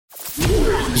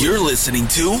You're listening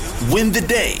to Win the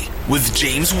Day with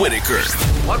James Whitaker.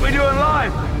 What we doing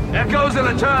live echoes in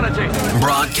eternity.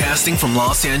 Broadcasting from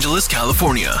Los Angeles,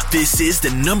 California. This is the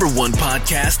 #1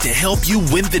 podcast to help you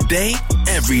win the day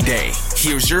every day.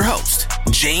 Here's your host,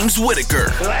 James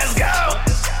Whitaker. Let's go.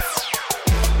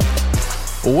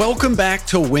 Welcome back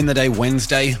to Win the Day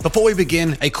Wednesday. Before we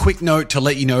begin, a quick note to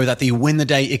let you know that the Win the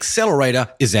Day Accelerator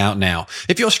is out now.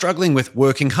 If you're struggling with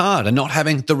working hard and not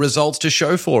having the results to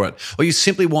show for it, or you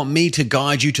simply want me to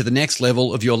guide you to the next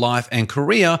level of your life and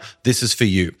career, this is for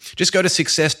you. Just go to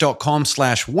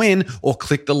success.com/win or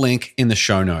click the link in the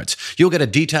show notes. You'll get a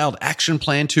detailed action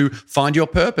plan to find your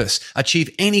purpose, achieve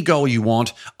any goal you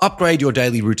want, upgrade your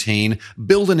daily routine,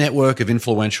 build a network of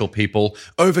influential people,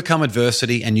 overcome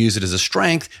adversity and use it as a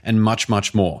strength, and much,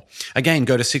 much more. Again,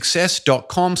 go to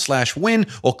success.com/win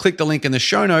or click the link in the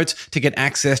show notes to get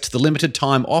access to the limited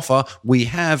time offer we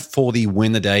have for the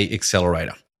Win the Day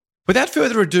Accelerator. Without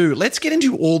further ado, let's get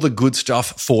into all the good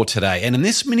stuff for today. And in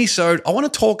this mini-sode, I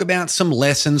want to talk about some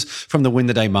lessons from the Win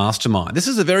the Day Mastermind. This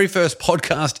is the very first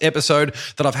podcast episode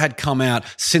that I've had come out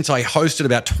since I hosted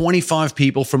about 25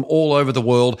 people from all over the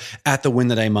world at the Win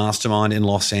the Day Mastermind in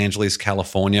Los Angeles,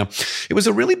 California. It was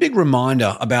a really big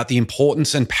reminder about the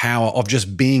importance and power of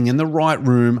just being in the right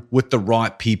room with the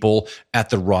right people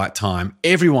at the right time.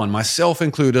 Everyone, myself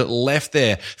included, left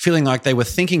there feeling like they were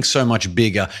thinking so much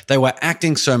bigger. They were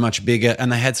acting so much bigger,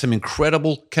 and they had some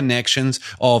incredible connections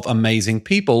of amazing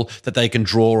people that they can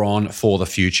draw on for the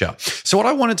future. So what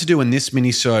I wanted to do in this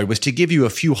mini-sode was to give you a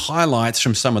few highlights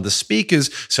from some of the speakers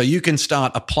so you can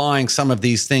start applying some of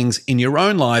these things in your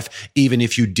own life, even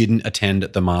if you didn't attend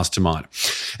the mastermind.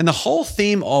 And the whole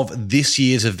theme of this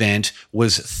year's event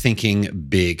was thinking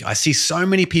big. I see so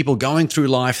many people going through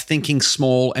life thinking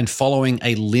small and following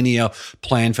a linear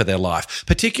plan for their life.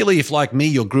 Particularly if, like me,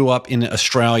 you grew up in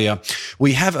Australia,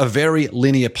 we have a very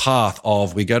linear path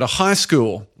of we go to high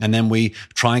school and then we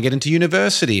try and get into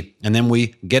university and then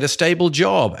we get a stable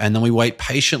job and then we wait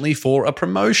patiently for a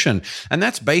promotion. And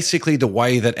that's basically the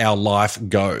way that our life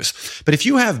goes. But if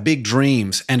you have big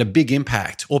dreams and a big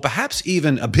impact, or perhaps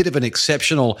even a bit of an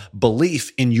exceptional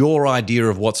belief in your idea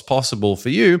of what's possible for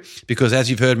you, because as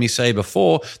you've heard me say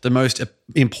before, the most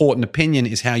important opinion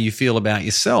is how you feel about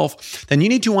yourself, then you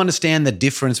need to understand the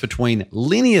difference between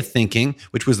linear thinking,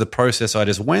 which was the process I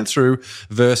just went through,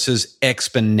 versus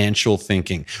exponential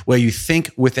thinking, where you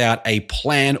think without a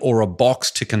plan or a box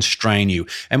to constrain you.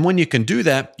 And when you can do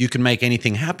that, you can make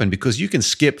anything happen because you can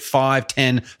skip 5,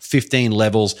 10, 15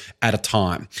 levels at a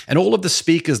time. And all of the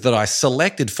speakers that I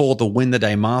selected for the Win the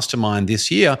Day Mastermind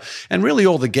this year, and really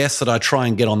all the guests that I try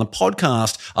and get on the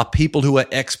podcast, are people who are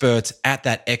experts at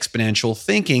that exponential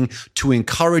thinking to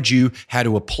encourage you how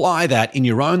to apply that in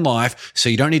your own life so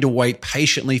you don't need to wait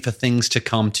patiently for things to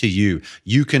come to you.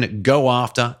 You can go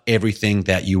after everything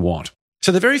that you want.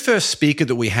 So the very first speaker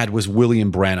that we had was William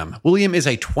Branham. William is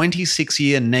a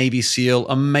 26-year Navy SEAL,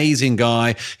 amazing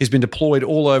guy. He's been deployed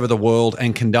all over the world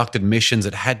and conducted missions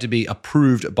that had to be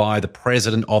approved by the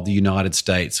President of the United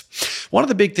States. One of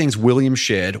the big things William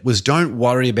shared was don't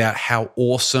worry about how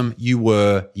awesome you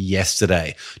were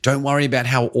yesterday. Don't worry about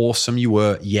how awesome you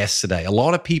were yesterday. A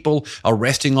lot of people are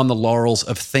resting on the laurels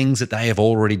of things that they have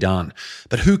already done.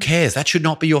 But who cares? That should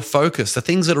not be your focus. The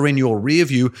things that are in your rear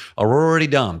view are already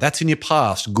done. That's in your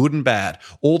past, good and bad.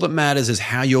 All that matters is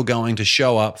how you're going to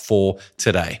show up for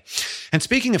today. And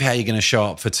speaking of how you're going to show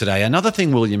up for today, another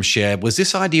thing William shared was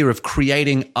this idea of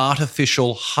creating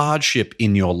artificial hardship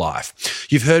in your life.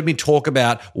 You've heard me talk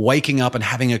about waking up and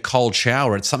having a cold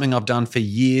shower. It's something I've done for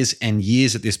years and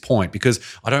years at this point because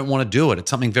I don't want to do it.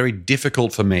 It's something very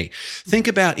difficult for me. Think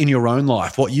about in your own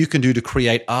life what you can do to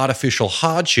create artificial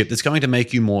hardship that's going to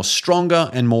make you more stronger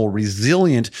and more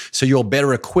resilient so you're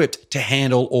better equipped to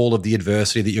handle all of the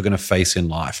adversity that you're going to face in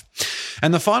life.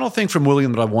 And the final thing from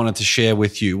William that I wanted to share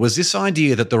with you was this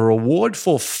idea that the reward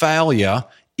for failure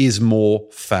is more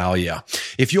failure.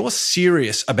 If you're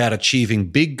serious about achieving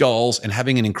big goals and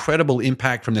having an incredible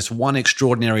impact from this one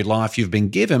extraordinary life you've been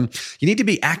given, you need to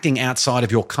be acting outside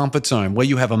of your comfort zone where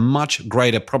you have a much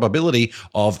greater probability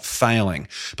of failing.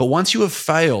 But once you have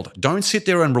failed, don't sit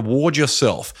there and reward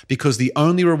yourself because the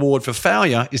only reward for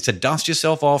failure is to dust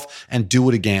yourself off and do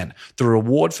it again. The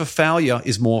reward for failure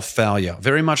is more failure,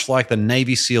 very much like the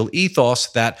Navy SEAL ethos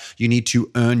that you need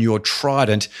to earn your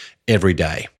trident every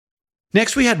day.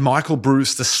 Next, we had Michael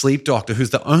Bruce, the sleep doctor,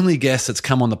 who's the only guest that's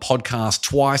come on the podcast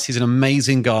twice. He's an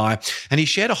amazing guy, and he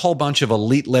shared a whole bunch of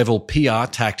elite-level PR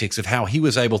tactics of how he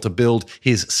was able to build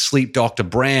his sleep doctor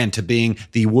brand to being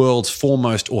the world's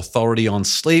foremost authority on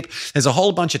sleep. There's a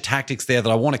whole bunch of tactics there that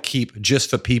I want to keep just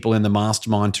for people in the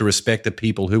mastermind to respect the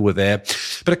people who were there.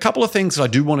 But a couple of things that I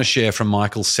do want to share from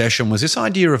Michael's session was this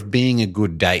idea of being a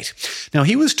good date. Now,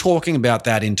 he was talking about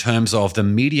that in terms of the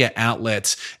media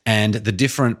outlets and the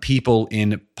different people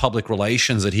in public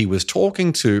relations that he was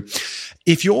talking to.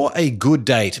 If you're a good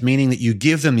date, meaning that you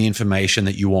give them the information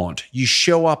that you want, you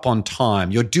show up on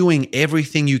time, you're doing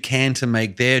everything you can to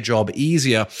make their job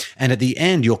easier, and at the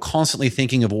end, you're constantly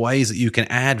thinking of ways that you can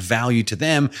add value to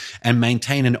them and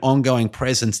maintain an ongoing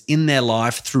presence in their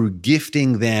life through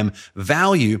gifting them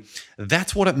value,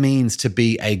 that's what it means to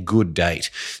be a good date.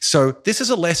 So this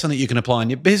is a lesson that you can apply in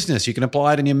your business, you can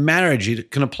apply it in your marriage, you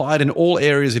can apply it in all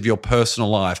areas of your personal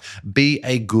life. Be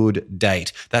a good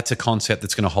date. That's a concept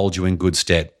that's going to hold you in good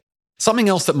stead. Something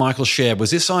else that Michael shared was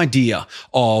this idea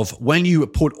of when you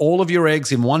put all of your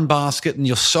eggs in one basket and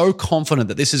you're so confident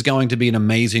that this is going to be an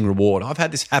amazing reward. I've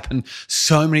had this happen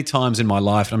so many times in my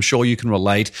life, and I'm sure you can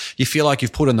relate. You feel like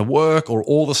you've put in the work or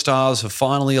all the stars have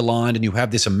finally aligned and you have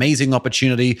this amazing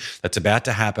opportunity that's about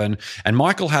to happen. And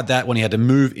Michael had that when he had to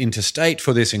move interstate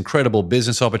for this incredible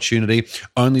business opportunity,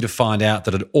 only to find out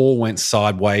that it all went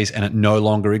sideways and it no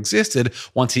longer existed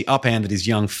once he upended his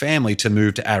young family to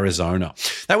move to Arizona.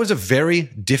 That was a very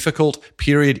difficult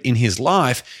period in his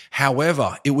life.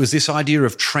 However, it was this idea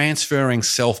of transferring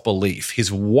self-belief.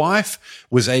 His wife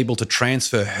was able to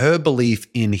transfer her belief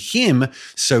in him,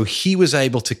 so he was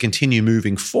able to continue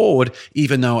moving forward,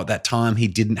 even though at that time he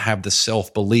didn't have the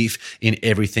self-belief in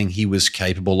everything he was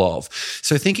capable of.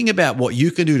 So thinking about what you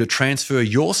can do to transfer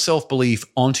your self-belief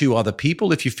onto other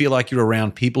people if you feel like you're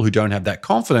around people who don't have that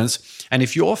confidence, and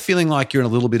if you're feeling like you're in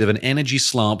a little bit of an energy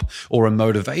slump or a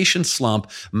motivation slump,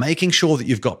 making sure that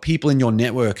you've got people in your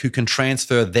network who can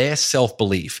transfer their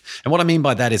self-belief. And what I mean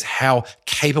by that is how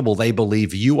capable they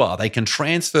believe you are. They can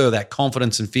transfer that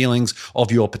confidence and feelings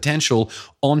of your potential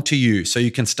onto you. So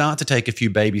you can start to take a few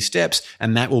baby steps,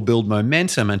 and that will build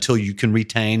momentum until you can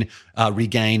regain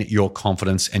your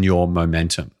confidence and your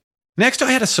momentum. Next,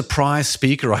 I had a surprise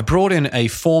speaker. I brought in a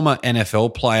former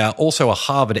NFL player, also a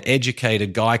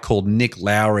Harvard-educated guy called Nick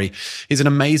Lowry. He's an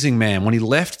amazing man. When he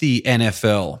left the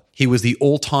NFL, he was the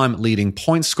all-time leading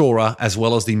point scorer as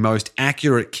well as the most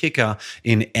accurate kicker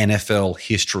in NFL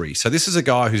history. So this is a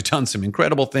guy who's done some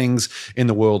incredible things in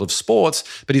the world of sports,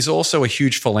 but he's also a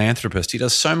huge philanthropist. He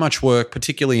does so much work,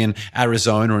 particularly in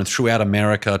Arizona and throughout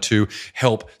America, to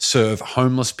help serve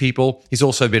homeless people. He's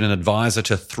also been an advisor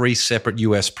to 3 separate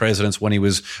U.S. presidents when he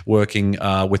was working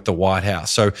with the White House.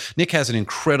 So Nick has an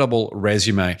incredible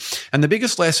resume. And the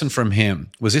biggest lesson from him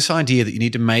was this idea that you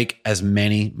need to make as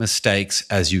many mistakes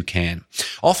as you can.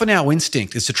 Often our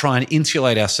instinct is to try and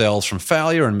insulate ourselves from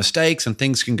failure and mistakes, and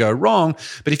things can go wrong.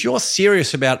 But if you're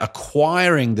serious about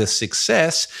acquiring the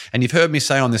success, and you've heard me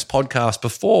say on this podcast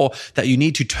before that you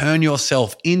need to turn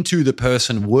yourself into the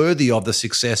person worthy of the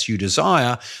success you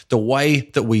desire, the way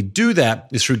that we do that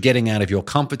is through getting out of your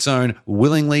comfort zone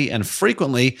willingly and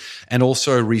frequently, and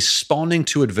also responding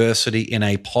to adversity in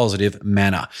a positive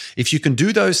manner. If you can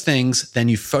do those things, then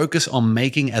you focus on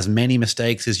making as many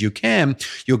mistakes as you can,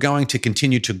 you're going to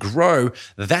continue to grow.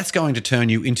 That's going to turn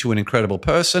you into an incredible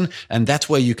person, and that's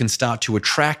where you can start to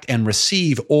attract and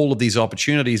receive all of these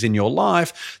opportunities in your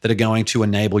life that are going to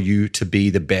enable you to be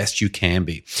the best you can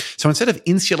be. So instead of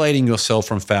insulating yourself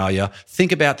from failure,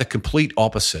 think about the complete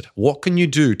opposite. What can you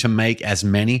do to make as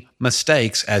many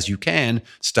mistakes as you can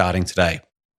starting today?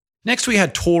 Next, we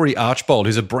had Tori Archbold,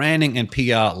 who's a branding and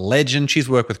PR legend. She's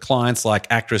worked with clients like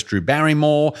actress Drew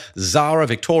Barrymore, Zara,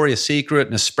 Victoria's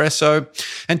Secret, Nespresso.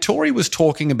 And Tori was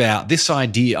talking about this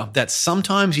idea that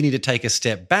sometimes you need to take a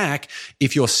step back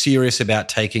if you're serious about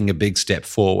taking a big step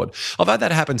forward. I've had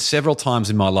that happen several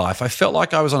times in my life. I felt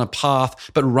like I was on a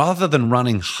path, but rather than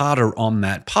running harder on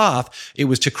that path, it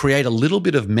was to create a little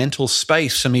bit of mental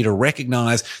space for me to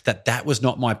recognize that that was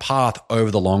not my path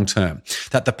over the long term,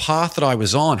 that the path that I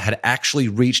was on had actually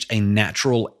reached a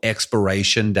natural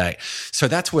expiration date. So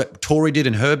that's what Tori did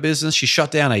in her business. She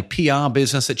shut down a PR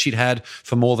business that she'd had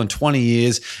for more than 20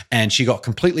 years, and she got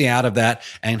completely out of that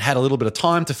and had a little bit of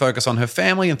time to focus on her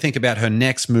family and think about her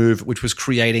next move, which was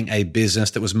creating a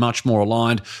business that was much more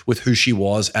aligned with who she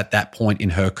was at that point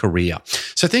in her career.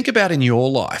 So think about in your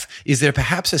life, is there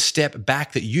perhaps a step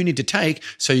back that you need to take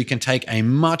so you can take a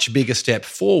much bigger step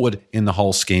forward in the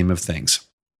whole scheme of things?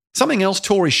 Something else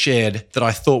Tori shared that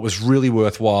I thought was really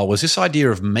worthwhile was this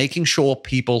idea of making sure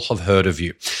people have heard of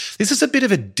you. This is a bit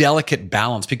of a delicate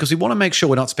balance because we want to make sure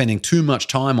we're not spending too much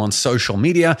time on social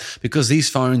media because these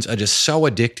phones are just so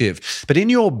addictive. But in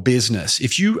your business,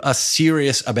 if you are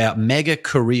serious about mega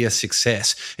career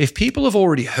success, if people have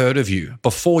already heard of you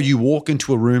before you walk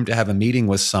into a room to have a meeting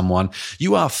with someone,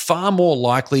 you are far more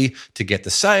likely to get the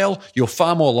sale, you're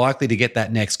far more likely to get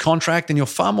that next contract, and you're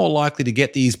far more likely to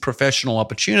get these professional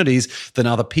opportunities than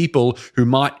other people who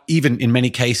might even in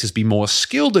many cases be more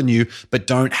skilled than you, but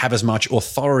don't have as much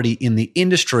authority in the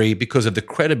industry because of the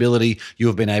credibility you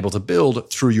have been able to build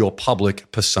through your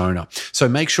public persona. So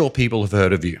make sure people have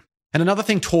heard of you. And another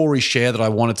thing Tori shared that I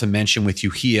wanted to mention with you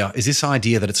here is this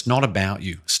idea that it's not about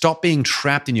you. Stop being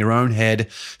trapped in your own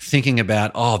head, thinking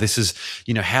about, this is,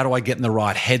 how do I get in the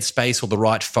right headspace or the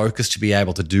right focus to be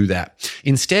able to do that?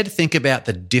 Instead, think about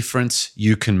the difference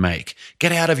you can make.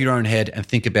 Get out of your own head and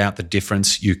think about the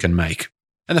difference you can make.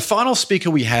 And the final speaker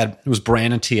we had was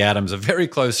Brandon T. Adams, a very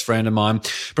close friend of mine.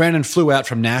 Brandon flew out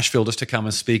from Nashville just to come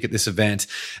and speak at this event.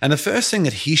 And the first thing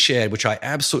that he shared, which I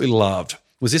absolutely loved,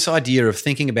 was this idea of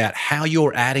thinking about how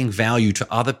you're adding value to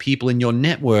other people in your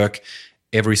network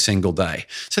every single day.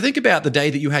 So think about the day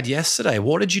that you had yesterday.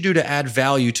 What did you do to add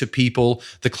value to people,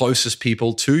 the closest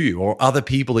people to you, or other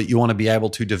people that you want to be able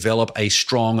to develop a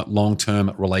strong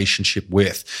long-term relationship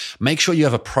with? Make sure you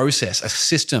have a process, a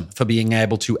system for being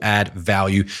able to add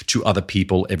value to other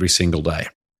people every single day.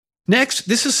 Next,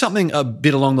 this is something a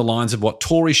bit along the lines of what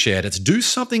Tori shared. It's do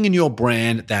something in your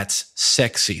brand that's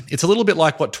sexy. It's a little bit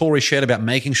like what Tori shared about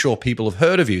making sure people have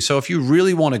heard of you. So if you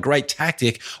really want a great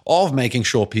tactic of making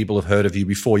sure people have heard of you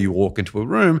before you walk into a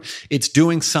room, it's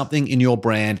doing something in your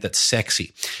brand that's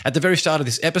sexy. At the very start of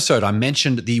this episode, I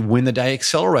mentioned the Win the Day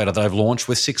Accelerator that I've launched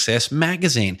with Success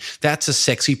Magazine. That's a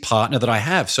sexy partner that I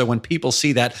have. So when people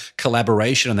see that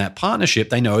collaboration and that partnership,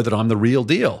 they know that I'm the real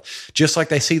deal. Just like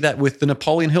they see that with the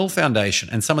Napoleon Hill Foundation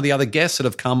and some of the other guests that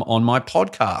have come on my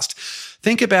podcast.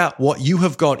 Think about what you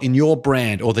have got in your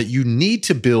brand or that you need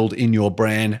to build in your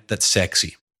brand that's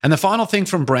sexy. And the final thing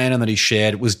from Brandon that he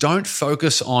shared was don't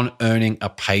focus on earning a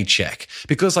paycheck.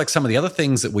 Because like some of the other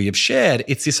things that we have shared,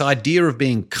 it's this idea of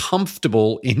being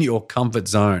comfortable in your comfort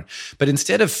zone. But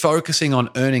instead of focusing on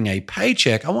earning a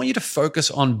paycheck, I want you to focus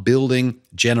on building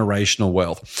generational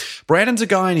wealth. Brandon's a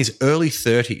guy in his early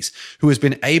 30s who has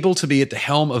been able to be at the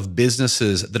helm of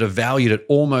businesses that are valued at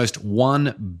almost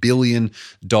 $1 billion.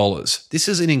 This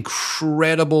is an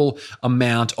incredible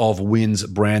amount of wins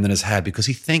Brandon has had because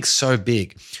he thinks so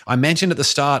big. I mentioned at the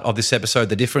start of this episode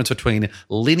the difference between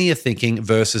linear thinking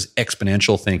versus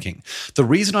exponential thinking. The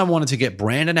reason I wanted to get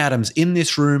Brandon Adams in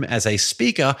this room as a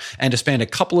speaker and to spend a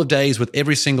couple of days with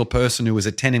every single person who was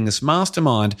attending this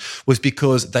mastermind was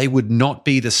because they would not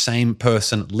be the same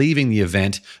person leaving the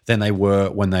event than they were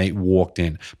when they walked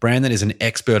in. Brandon is an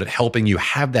expert at helping you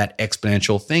have that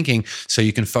exponential thinking so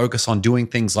you can focus on doing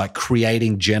things like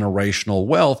creating generational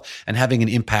wealth and having an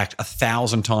impact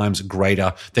 1,000 times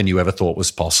greater than you ever thought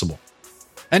was possible.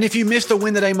 And if you missed the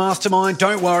Win the Day Mastermind,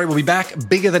 don't worry, we'll be back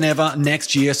bigger than ever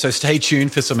next year, so stay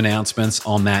tuned for some announcements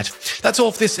on that. That's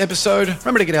all for this episode.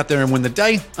 Remember to get out there and win the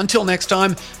day. Until next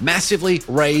time, massively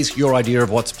raise your idea of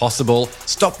what's possible,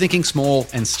 stop thinking small,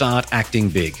 and start acting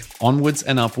big. Onwards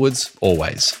and upwards,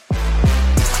 always.